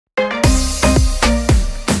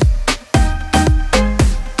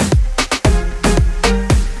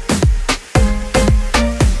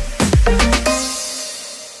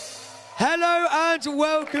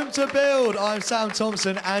Welcome to Build. I'm Sam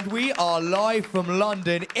Thompson, and we are live from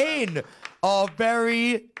London in our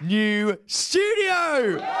very new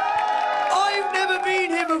studio. I've never been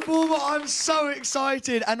here before, but I'm so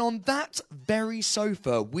excited. And on that very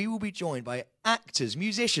sofa, we will be joined by actors,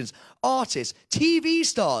 musicians, artists, TV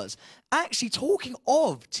stars. Actually, talking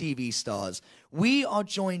of TV stars, we are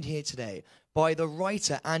joined here today by the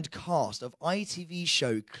writer and cast of ITV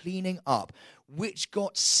show Cleaning Up, which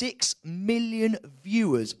got 6 million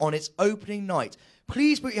viewers on its opening night.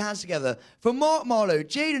 Please put your hands together for Mark Marlowe,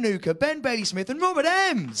 Jade Anuka, Ben Bailey-Smith and Robert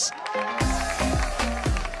Ems.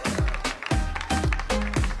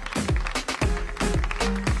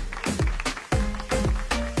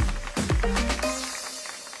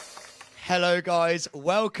 Hello guys,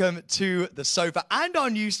 welcome to the sofa and our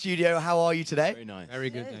new studio. How are you today? Very nice. Very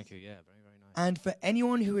good, thank you. Yeah, very nice. And for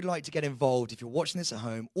anyone who would like to get involved, if you're watching this at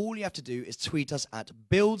home, all you have to do is tweet us at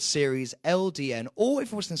BuildSeriesLDN, or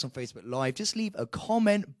if you're watching this on Facebook Live, just leave a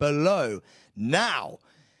comment below. Now,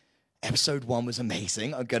 episode 1 was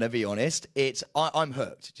amazing, I'm going to be honest. I'm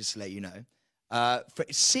hooked, just to let you know. For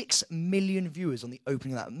 6 million viewers on the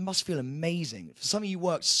opening of that, it must feel amazing. For something you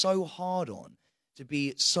worked so hard on, to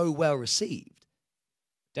be so well received.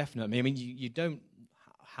 Definitely. I mean, you don't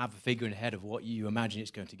have a figure in the head of what you imagine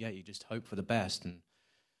it's going to get. You just hope for the best, and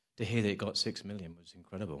to hear that it got 6 million was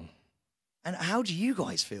incredible. And how do you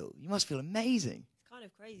guys feel? You must feel amazing. It's kind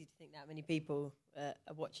of crazy to think that many people are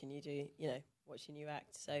watching you watching you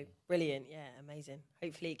act. So brilliant, yeah, amazing.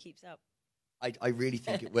 Hopefully it keeps up. I really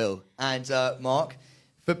think it will. And Mark,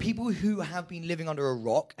 for people who have been living under a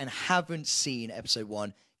rock and haven't seen episode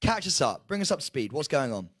 1, catch us up, bring us up to speed. What's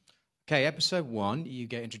going on? Okay, episode 1, you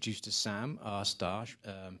get introduced to Sam, our star,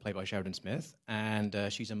 played by Sheridan Smith, and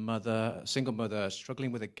she's a single mother,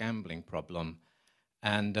 struggling with a gambling problem,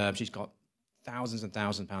 and she's got thousands and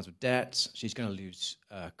thousands of pounds of debts. She's going to lose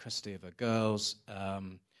custody of her girls,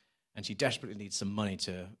 and she desperately needs some money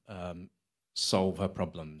to solve her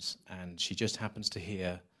problems. And she just happens to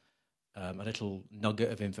hear a little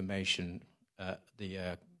nugget of information at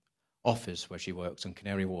the office where she works on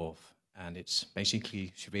Canary Wharf, and it's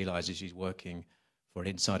basically she realizes she's working for an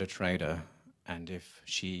insider trader, and if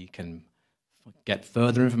she can get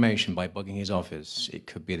further information by bugging his office, it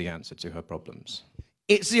could be the answer to her problems.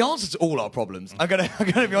 It's the answer to all our problems. I'm gonna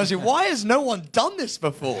be honest with you. Why has no one done this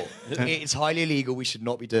before? It's highly illegal. We should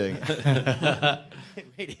not be doing it.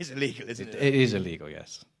 It is illegal, isn't it? It is illegal,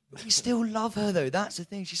 yes. But we still love her, though. That's the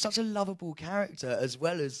thing. She's such a lovable character, as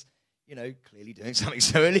well as, you know, clearly doing something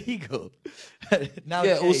so illegal. Now,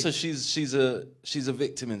 yeah. Jay, Also, she's a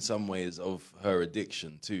victim in some ways of her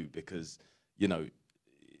addiction too, because you know,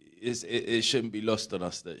 it shouldn't be lost on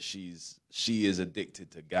us that she is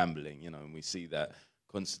addicted to gambling. You know, and we see that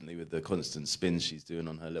constantly with the constant spins she's doing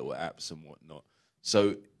on her little apps and whatnot.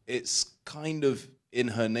 So it's kind of in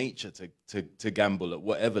her nature to gamble at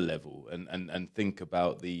whatever level and think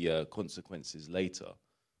about the consequences later.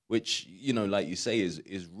 Which, you know, like you say,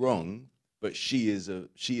 is wrong, but she is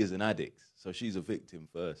an addict, so she's a victim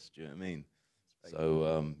first. Do you know what I mean?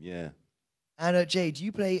 So yeah. And Jade,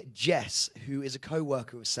 you play Jess, who is a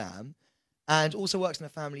co-worker with Sam, and also works in a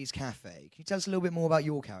family's cafe. Can you tell us a little bit more about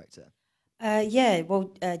your character? Yeah,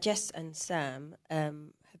 well, Jess and Sam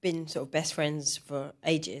have been sort of best friends for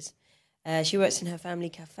ages. She works in her family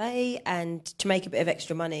cafe, and to make a bit of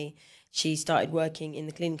extra money, she started working in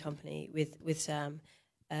the cleaning company with Sam.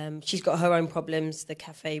 She's got her own problems. The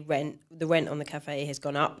rent on the cafe has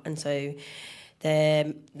gone up, and so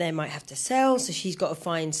they might have to sell. So she's got to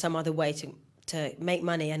find some other way to make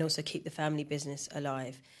money and also keep the family business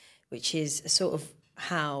alive, which is sort of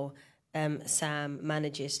how Sam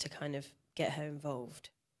manages to kind of get her involved.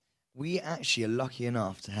 We actually are lucky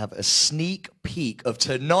enough to have a sneak peek of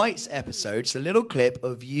tonight's episode. It's a little clip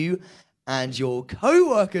of you and your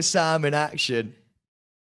co-worker Sam in action.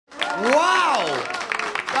 Wow!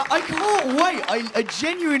 I can't wait. I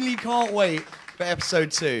genuinely can't wait for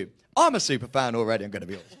episode 2. I'm a super fan already, I'm going to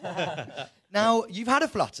be honest. Now, you've had a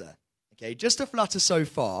flutter, okay? Just a flutter so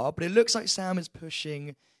far, but it looks like Sam is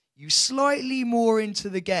pushing you slightly more into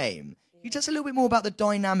the game. Can you tell us a little bit more about the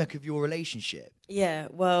dynamic of your relationship? Yeah,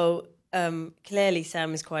 well, clearly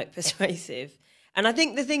Sam is quite persuasive. And I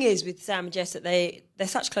think the thing is with Sam and Jess that they're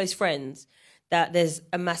such close friends that there's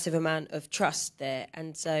a massive amount of trust there.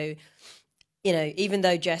 And so, you know, even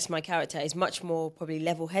though Jess, my character, is much more probably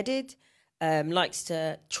level-headed, likes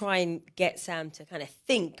to try and get Sam to kind of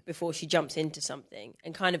think before she jumps into something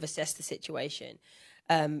and kind of assess the situation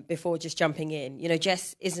before just jumping in. You know,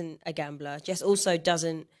 Jess isn't a gambler. Jess also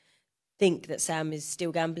doesn't think that Sam is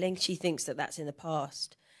still gambling. She thinks that that's in the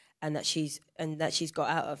past and that she's got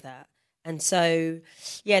out of that. And so,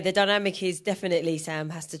 yeah, the dynamic is definitely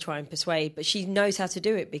Sam has to try and persuade, but she knows how to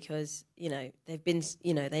do it because, they've been,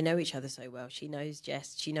 they know each other so well. She knows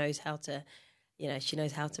Jess. She knows how to, she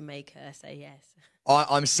knows how to make her say yes.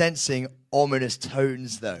 I'm sensing ominous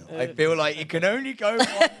tones, though. I feel like it can only go one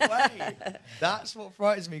way. That's what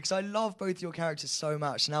frightens me, because I love both your characters so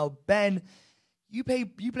much. Now, Ben, you play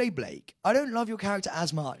Blake. I don't love your character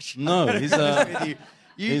as much. No, he's a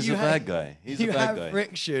you bad guy. He's a bad guy. You have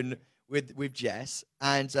friction with Jess,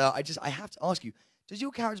 and I have to ask you, does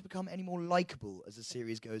your character become any more likable as the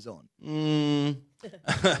series goes on?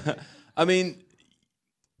 I mean,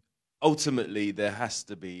 ultimately, there has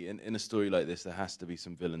to be, in a story like this, there has to be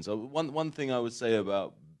some villains. One thing I would say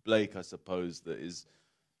about Blake, I suppose, that is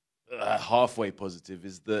halfway positive,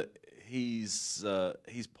 is that he's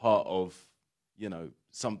part of,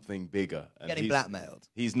 something bigger. And getting blackmailed.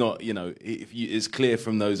 He's not, it's clear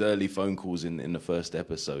from those early phone calls in the first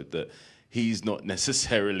episode that he's not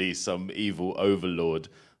necessarily some evil overlord.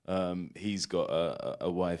 He's got a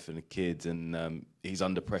wife and a kid, and he's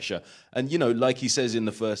under pressure. And, like he says in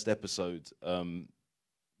the first episode,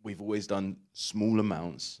 we've always done small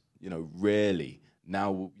amounts, rarely.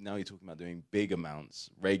 Now you're talking about doing big amounts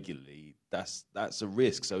regularly. That's a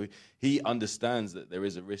risk. So he understands that there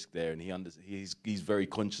is a risk there, and he's very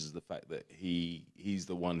conscious of the fact that he's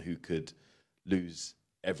the one who could lose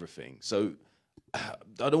everything. So I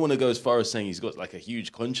don't want to go as far as saying he's got like a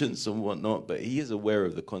huge conscience and whatnot, but he is aware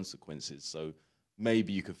of the consequences. So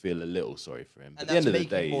maybe you could feel a little sorry for him. And at the end of the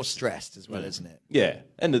making day, more stressed as well, isn't it? Yeah.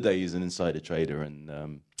 End of the day, he's an insider trader, and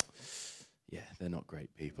they're not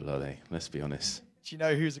great people, are they? Let's be honest. Do you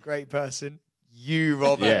know who's a great person? You,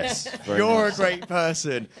 Robert. Yes. You're a great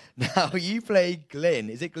person. Now, you play Glyn.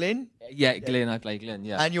 Is it Glyn? Yeah, Glyn. I play Glyn,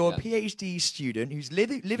 yeah. And you're a PhD student who's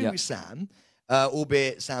living with Sam,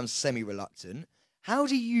 albeit Sam's semi-reluctant. How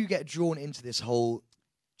do you get drawn into this whole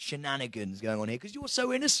shenanigans going on here? Because you're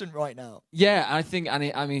so innocent right now. Yeah, I think,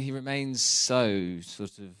 he remains so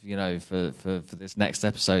sort of, for this next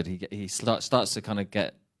episode, he starts to kind of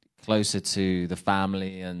get closer to the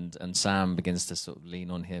family, and Sam begins to sort of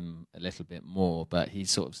lean on him a little bit more, but he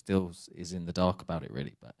sort of still is in the dark about it,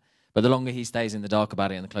 really. But the longer he stays in the dark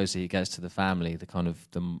about it, and the closer he gets to the family, the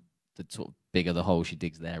sort of bigger the hole she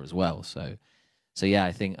digs there as well. So yeah,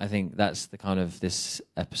 I think that's the kind of, this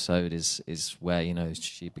episode is where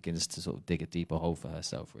she begins to sort of dig a deeper hole for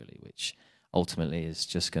herself, really, which ultimately is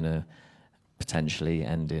just going to potentially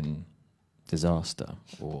end in disaster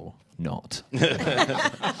or not.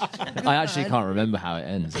 I actually can't remember how it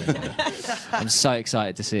ends. I'm so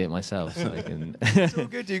excited to see it myself. So I can It's all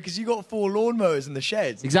good, dude, because you got 4 lawnmowers in the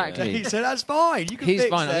sheds. Exactly. So that's fine. You can He's fix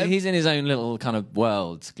fine. them. He's in his own little kind of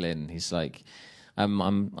world, Glyn. He's like,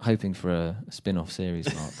 I'm hoping for a spin-off series,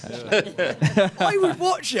 Mark. Actually. I would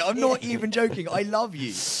watch it. I'm not even joking. I love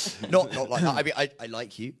you. Not like that. I mean, I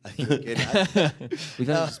like you. I think you're good at it. We've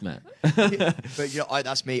only just met. But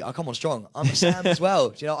that's me. I come on strong. I'm a Sam as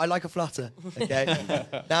well. I like a flutter. Okay.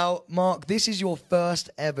 Now, Mark, this is your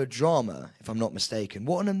first ever drama, if I'm not mistaken.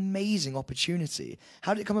 What an amazing opportunity.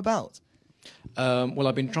 How did it come about? Well,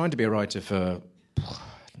 I've been trying to be a writer for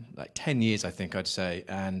like 10 years, I think I'd say,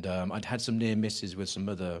 and I'd had some near misses with some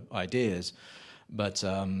other ideas, but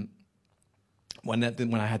when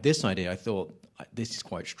I had this idea, I thought, this is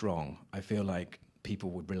quite strong. I feel like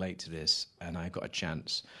people would relate to this, and I got a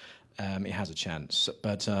chance. It has a chance,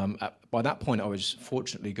 but by that point, I was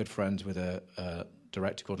fortunately good friends with a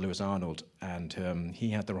director called Lewis Arnold, and he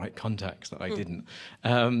had the right contacts that I didn't,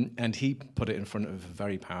 and he put it in front of a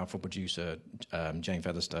very powerful producer, Jane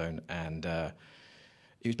Featherstone, and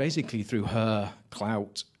it was basically through her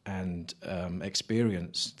clout and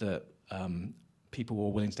experience that people were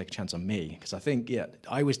willing to take a chance on me, because I think,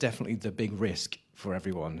 I was definitely the big risk for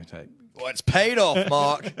everyone. Well, it's paid off,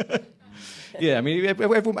 Mark. Yeah, I mean,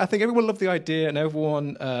 I think everyone loved the idea, and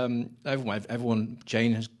everyone,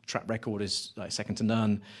 Jane's track record is like second to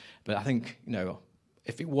none. But I think,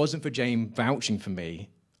 if it wasn't for Jane vouching for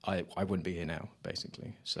me, I wouldn't be here now,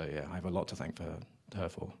 basically. So yeah, I have a lot to thank her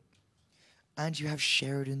for. And you have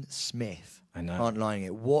Sheridan Smith. I know. Can't lie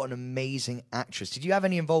it. What an amazing actress. Did you have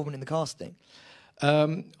any involvement in the casting?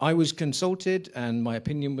 I was consulted and my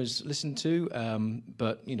opinion was listened to,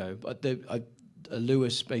 but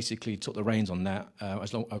Lewis basically took the reins on that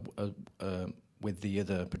with the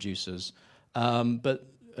other producers. But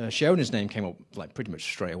Sheridan's name came up like pretty much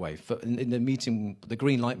straight away. In the meeting, the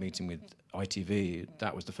green light meeting with ITV,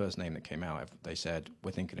 that was the first name that came out. They said,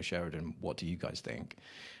 "We're thinking of Sheridan. What do you guys think?"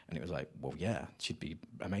 And it was like, "Well, yeah, she'd be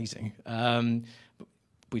amazing." But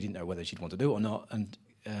we didn't know whether she'd want to do it or not. And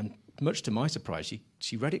much to my surprise,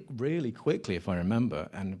 she read it really quickly, if I remember,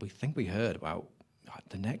 and we heard about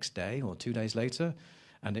the next day or 2 days later,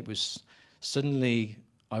 and it was suddenly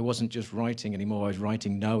I wasn't just writing anymore. I was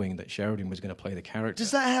writing knowing that Sheridan was going to play the character.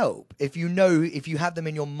 Does that help? If you have them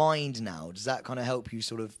in your mind now, does that kind of help you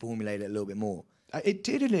sort of formulate it a little bit more? It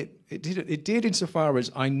did insofar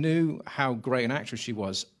as I knew how great an actress she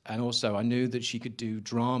was, and also I knew that she could do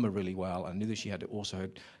drama really well. I knew that she had also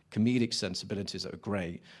comedic sensibilities that were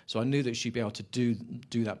great. So I knew that she'd be able to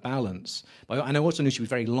do that balance. And I also knew she was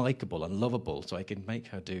very likable and lovable, so I could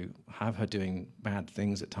have her doing bad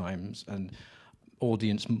things at times, and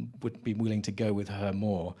audience would be willing to go with her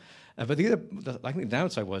more. But I think the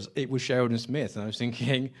downside was it was Sheridan Smith, and I was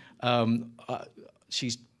thinking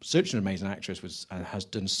she's such an amazing actress and has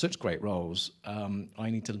done such great roles. I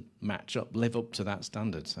need to live up to that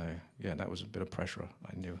standard. So yeah, that was a bit of pressure,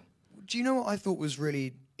 I knew. Do you know what I thought was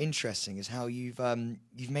really interesting is how you've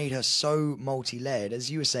made her so multi-layered. As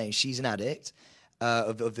you were saying, she's an addict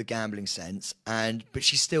of the gambling sense, but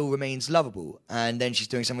she still remains lovable. And then she's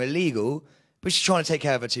doing something illegal, but she's trying to take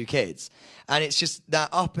care of her 2 kids. And it's just that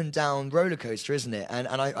up and down roller coaster, isn't it? And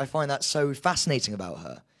I find that so fascinating about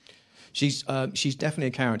her. She's definitely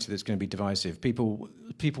a character that's going to be divisive. People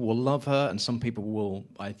will love her, and some people will,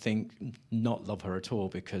 I think, not love her at all,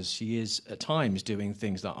 because she is at times doing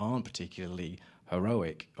things that aren't particularly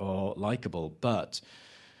heroic or likable. But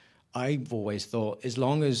I've always thought, as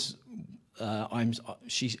long as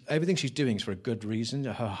everything she's doing is for a good reason.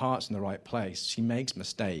 Her heart's in the right place. She makes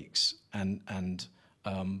mistakes,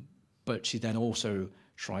 but she then also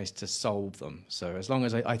tries to solve them. So as long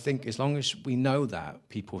as as long as we know that,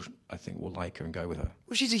 people I think will like her and go with her.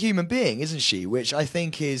 Well, she's a human being, isn't she? Which I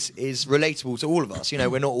think is relatable to all of us. You know,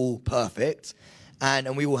 we're not all perfect,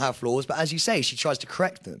 and we all have flaws. But as you say, she tries to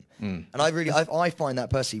correct them. And I find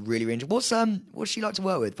that personally really, really interesting. What's she like to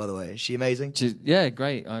work with, by the way? Is she amazing? Yeah,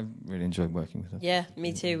 great. I really enjoyed working with her. Yeah,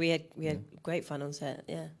 me too. We had great fun on set.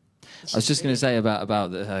 Yeah. I was just going to say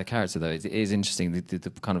about her character, though. It is interesting.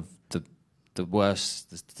 The kind of the worse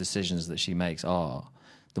the decisions that she makes are,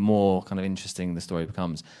 the more kind of interesting the story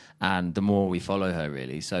becomes, and the more we follow her,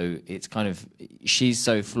 really. So it's kind of, she's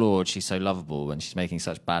so flawed, she's so lovable, and she's making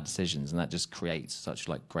such bad decisions, and that just creates such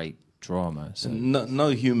like great drama. So no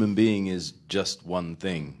human being is just one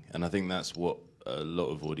thing, and I think that's what a lot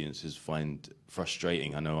of audiences find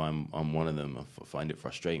frustrating. I know I'm one of them. I find it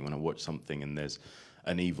frustrating when I watch something and there's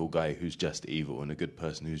an evil guy who's just evil and a good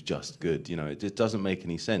person who's just good. You know, it just doesn't make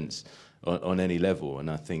any sense on any level. And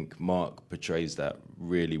I think Mark portrays that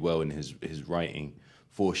really well in his writing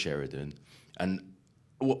for Sheridan. And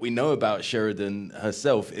what we know about Sheridan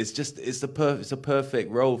herself is just it's a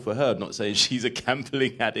perfect role for her. I'm not saying she's a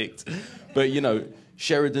gambling addict, but you know,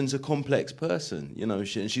 Sheridan's a complex person. You know,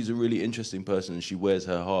 she's a really interesting person, and she wears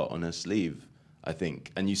her heart on her sleeve, I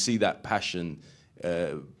think. And you see that passion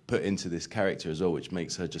put into this character as well, which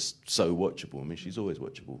makes her just so watchable. I mean, she's always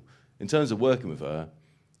watchable. In terms of working with her,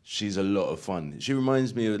 she's a lot of fun. She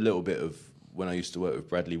reminds me a little bit of when I used to work with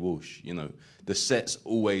Bradley Walsh. You know, the set's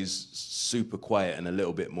always super quiet and a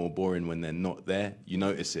little bit more boring when they're not there. You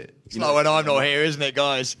notice it. It's like when I'm not here, isn't it,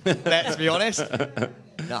 guys? Let's be honest.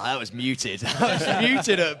 No, that was muted. That was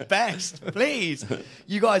muted at best. Please.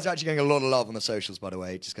 You guys are actually getting a lot of love on the socials, by the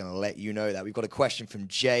way. Just going to let you know that. We've got a question from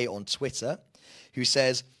Jay on Twitter who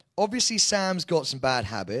says, obviously Sam's got some bad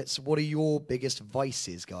habits. What are your biggest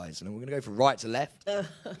vices, guys? And we're going to go from right to left.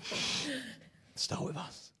 Start with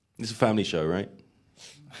us. It's a family show, right?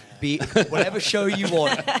 Be whatever show you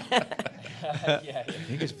want.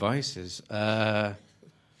 Biggest vices,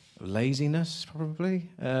 laziness probably.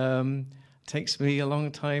 Takes me a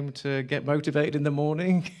long time to get motivated in the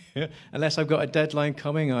morning. Unless I've got a deadline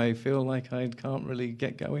coming, I feel like I can't really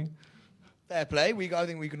get going. Fair play. I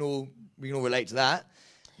think we can all relate to that.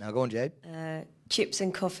 Now go on, Jade. Chips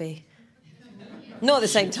and coffee. Not at the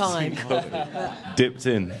same time. Dipped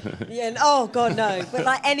in. Yeah. Oh God, no. But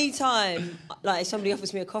like any time, like if somebody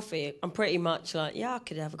offers me a coffee, I'm pretty much like, yeah, I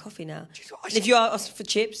could have a coffee now. And if you ask for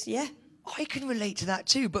chips, yeah. I can relate to that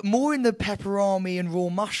too, but more in the pepperami and raw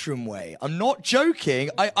mushroom way. I'm not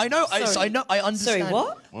joking. I know. I know. I understand. Sorry,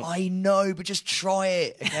 what? I know, but just try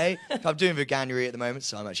it, okay? I'm doing veganuary at the moment,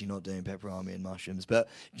 so I'm actually not doing pepperami and mushrooms. But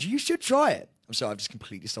you should try it. I'm sorry, I've just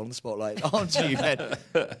completely stolen the spotlight. On to you, Ben.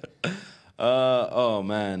 Oh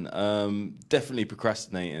man, definitely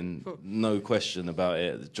procrastinating. No question about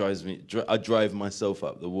it. It drives me. I drive myself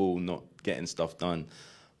up the wall, not getting stuff done.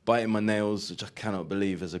 Biting my nails, which I cannot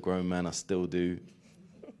believe as a grown man I still do.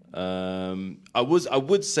 I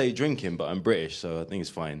would say drinking, but I'm British, so I think it's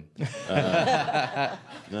fine.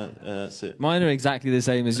 That's it. Mine are exactly the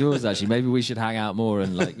same as yours, actually. Maybe we should hang out more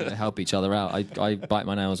and like help each other out. I bite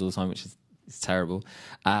my nails all the time, which is terrible,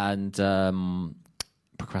 and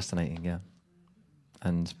procrastinating, yeah,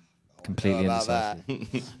 and completely indecisive.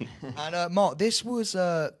 And Mark, this was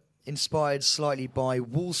inspired slightly by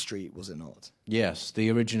Wall Street, was it not? Yes,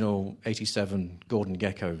 the original '87 Gordon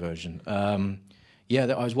Gekko version. I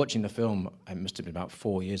was watching the film. It must have been about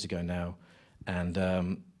 4 years ago now, and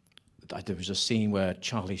there was a scene where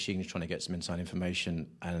Charlie Sheen was trying to get some inside information,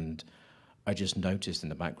 and I just noticed in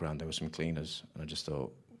the background there were some cleaners, and I just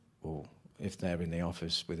thought, well, if they're in the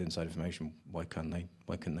office with inside information, why couldn't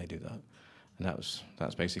they do that? And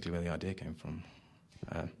that's basically where the idea came from.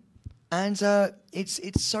 And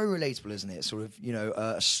it's so relatable, isn't it? Sort of,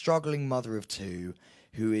 a struggling mother of two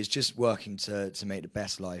who is just working to make the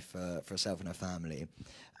best life for herself and her family.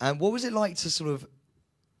 And what was it like to sort of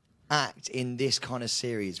act in this kind of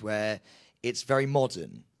series where it's very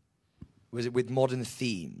modern? Was it with modern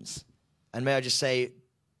themes? And may I just say,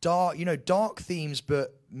 dark themes,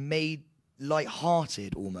 but made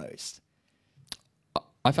light-hearted almost.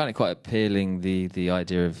 I found it quite appealing, the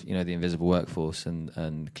idea of the invisible workforce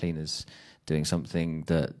and cleaners doing something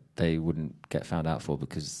that they wouldn't get found out for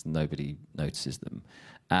because nobody notices them,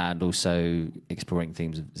 and also exploring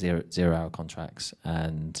themes of zero-hour contracts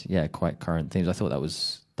and quite current themes. I thought that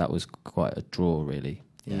was quite a draw, really.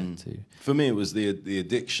 For me, it was the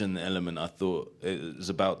addiction element. I thought it was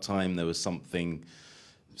about time there was something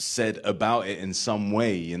said about it in some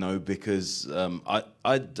way, because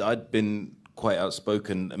I'd been quite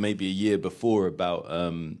outspoken maybe a year before about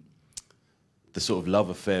the sort of love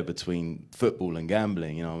affair between football and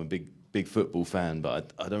gambling. I'm a big football fan,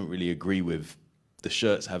 but I don't really agree with the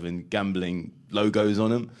shirts having gambling logos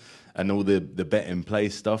on them and all the bet in play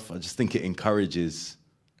stuff. I just think it encourages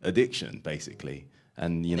addiction, basically.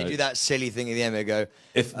 And they do that silly thing at the end. They go,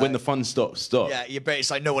 when the fun stops, stop. Yeah, it's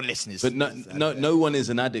like no one listens. But no one is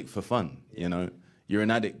an addict for fun. You're an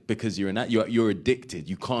addict because you're addicted.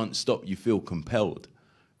 You can't stop. You feel compelled,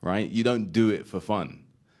 right? You don't do it for fun.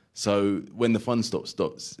 So when the fun stops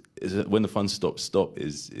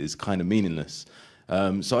is kind of meaningless.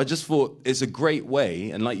 So I just thought it's a great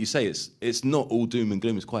way, and like you say, it's not all doom and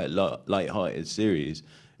gloom. It's quite a light-hearted series.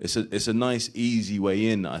 It's a nice, easy way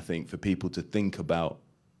in, I think, for people to think about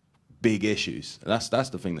big issues. That's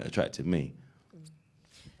the thing that attracted me.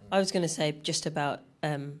 I was going to say just about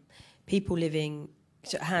people living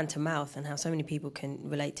sort of hand to mouth and how so many people can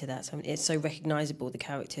relate to that. So it's so recognisable, the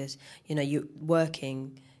characters. You're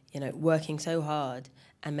working so hard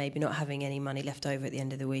and maybe not having any money left over at the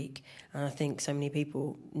end of the week. And I think so many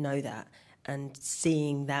people know that. And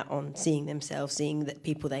seeing themselves, seeing that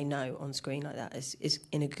people they know on screen like that is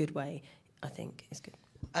in a good way, I think, is good.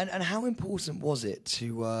 And how important was it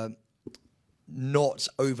to not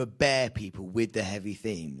overbear people with the heavy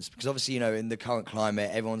themes? Because obviously, in the current climate,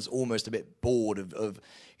 everyone's almost a bit bored of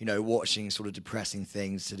watching sort of depressing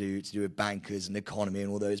things to do with bankers and economy and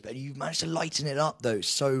all those. But you've managed to lighten it up, though,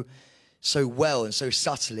 so well and so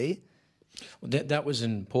subtly. Well, that was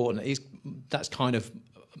important. That's kind of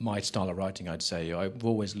my style of writing, I'd say. I've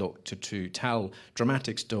always looked to tell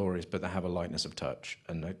dramatic stories, but they have a lightness of touch.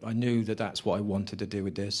 And I knew that that's what I wanted to do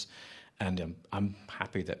with this. And I'm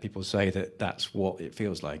happy that people say that that's what it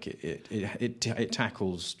feels like. It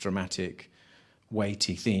tackles dramatic,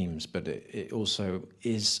 weighty themes, but it also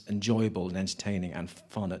is enjoyable and entertaining and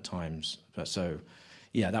fun at times. So,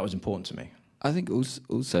 that was important to me. I think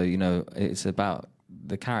also, it's about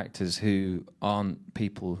the characters who aren't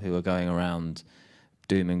people who are going around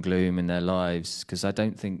doom and gloom in their lives, because I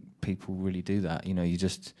don't think people really do that. You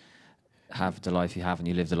just have the life you have and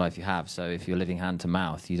you live the life you have. So if you're living hand to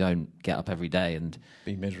mouth, you don't get up every day and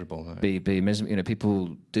be miserable. Right? Be miserable.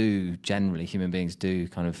 People do generally, human beings do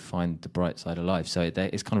kind of find the bright side of life. So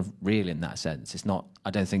it's kind of real in that sense. It's not.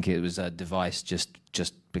 I don't think it was a device just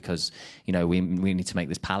because we need to make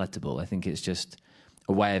this palatable. I think it's just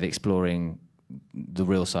a way of exploring the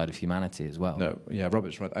real side of humanity as well. No,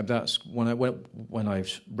 Robert's right. That's when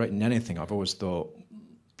I've written anything, I've always thought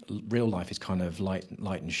real life is kind of light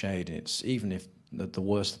and shade. It's even if the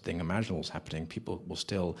worst thing imaginable is happening, people will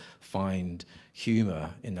still find humour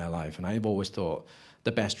in their life. And I've always thought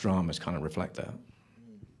the best dramas kind of reflect that.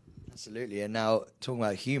 Absolutely. And now, talking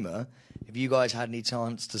about humour, have you guys had any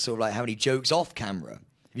chance to sort of have any jokes off camera?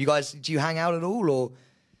 Do you hang out at all, or...?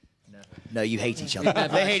 No, you hate each other.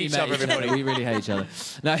 They hate each other, everybody. We really hate each other.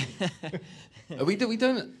 No. we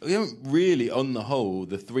don't really, on the whole,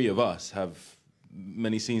 the three of us have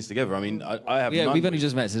many scenes together. I mean, I have. Yeah, none we've only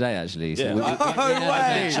just met today, actually. So Yeah. we No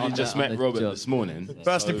way! actually just met Robert this morning.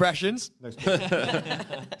 First so- impressions?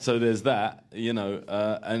 So there's that, you know,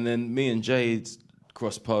 and then me and Jade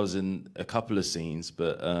crossed paths in a couple of scenes,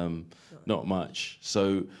 but not much.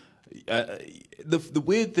 So the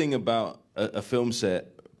weird thing about a film set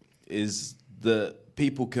is that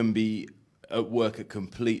people can be at work at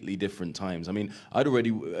completely different times. I mean, a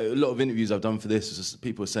lot of interviews I've done for this,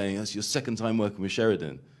 people are saying, that's your second time working with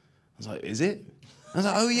Sheridan. I was like, is it? I was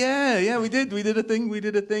like, oh yeah, we did a thing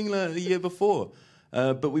like the year before.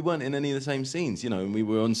 But we weren't in any of the same scenes, you know, and we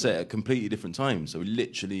were on set at completely different times, so we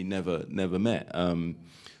literally never met. And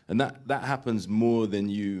that happens more than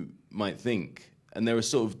you might think. And there are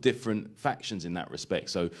sort of different factions in that respect.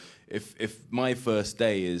 So if my first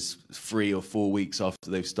day is 3 or 4 weeks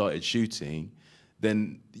after they've started shooting,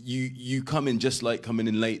 then you come in just like coming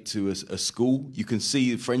in late to a school. You can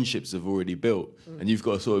see the friendships have already built, and you've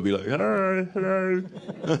got to sort of be like, hello.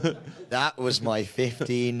 That was my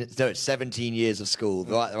 17 years of school,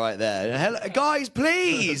 right there. Hello, guys,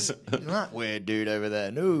 please! That weird dude over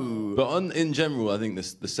there, no. But in general, I think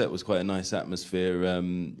the set was quite a nice atmosphere.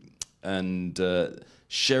 And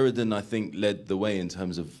Sheridan, I think, led the way in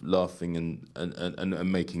terms of laughing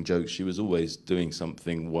and making jokes. She was always doing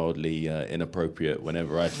something wildly inappropriate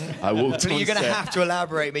whenever I walked on You're going to set. have to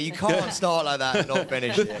elaborate, mate. You can't start like that and not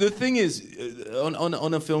finish it. The thing is,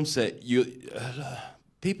 on a film set,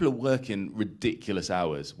 people are working ridiculous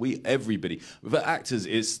hours. Everybody. For actors,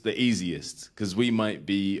 it's the easiest because we might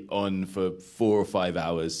be on for 4 or 5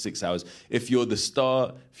 hours, 6 hours. If you're the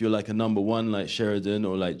star, if you're like a number one like Sheridan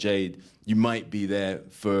or like Jade, you might be there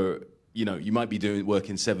for, you know, you might be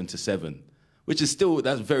working 7 to 7, which is still,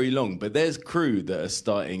 that's very long. But there's crew that are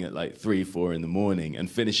starting at like 3, 4 in the morning and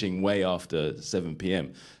finishing way after 7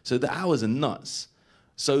 p.m. So the hours are nuts.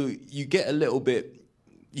 So you get a little bit.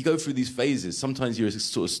 You go through these phases. Sometimes you're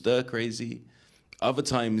sort of stir crazy. Other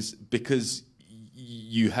times, because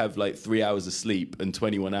you have like 3 hours of sleep and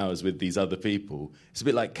 21 hours with these other people, it's a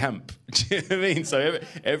bit like camp. Do you know what I mean? So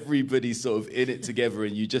everybody's sort of in it together,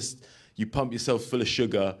 and you pump yourself full of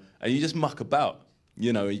sugar and you just muck about.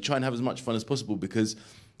 You know, you try and have as much fun as possible, because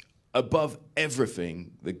above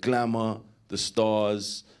everything, the glamour, the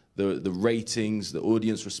stars, the ratings, the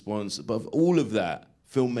audience response, above all of that,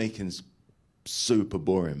 filmmaking's super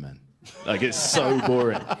boring, man. Like, it's so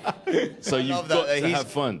boring. So you've got to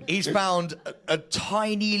have fun. He's found a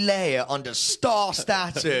tiny layer under star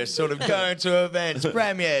status, sort of going to events,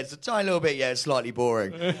 premieres, a tiny little bit, yeah, it's slightly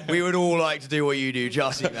boring. We would all like to do what you do,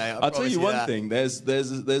 Jussie, mate. I'll tell you one thing. There's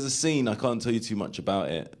a scene, I can't tell you too much about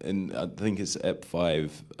it, and I think it's Ep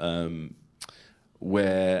 5,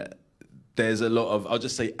 where there's a lot of, I'll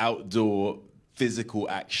just say, outdoor physical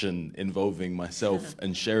action involving myself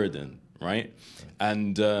and Sheridan. Right?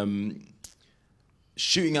 And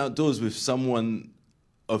shooting outdoors with someone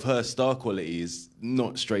of her star quality is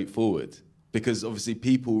not straightforward, because obviously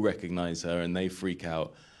people recognize her and they freak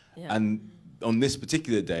out. Yeah. And on this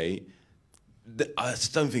particular day, I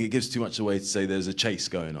just don't think it gives too much away to say there's a chase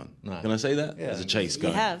going on. No. Can I say that? Yeah. There's a chase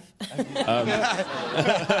going on.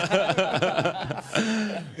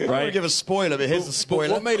 Right? I don't give a spoiler, but here's the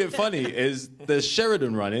spoiler. What made it funny is there's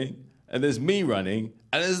Sheridan running, and there's me running,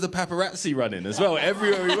 and there's the paparazzi running as well.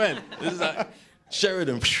 Everywhere we went, this is like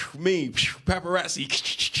Sheridan, me, paparazzi,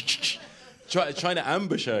 trying to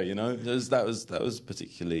ambush her. You know, that was a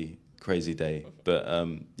particularly crazy day. But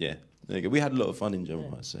yeah, we had a lot of fun in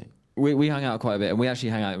general, I'd say. We hung out quite a bit, and we actually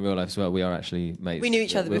hang out in real life as well. We are actually mates. We knew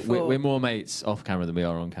each other before. We're more mates off camera than we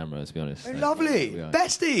are on camera, to be honest. Oh, lovely,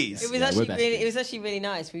 besties. It was actually really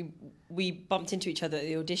nice. We bumped into each other at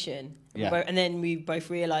the audition, and then we both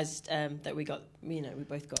realised that we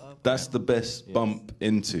both got. That's the best bump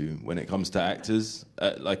into when it comes to actors,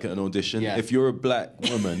 like at an audition. Yeah. If you're a black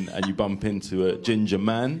woman and you bump into a ginger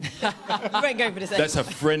man, you won't go for the same. That's a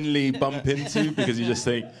friendly bump into, because you just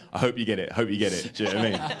think, I hope you get it. Do you know what I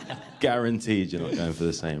mean? Guaranteed you're not going for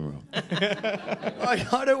the same role.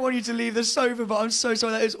 I don't want you to leave the sofa, but I'm so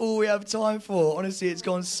sorry. That is all we have time for. Honestly, it's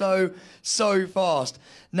gone so fast.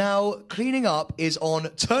 Now, cleaning up is on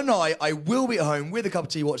tonight. I will be at home with a cup of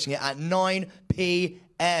tea watching it at 9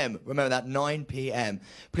 p.m. Remember that, 9 p.m.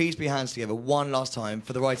 Please put your hands together one last time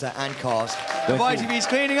for the writer and cast of ITV's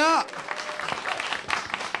Cleaning Up.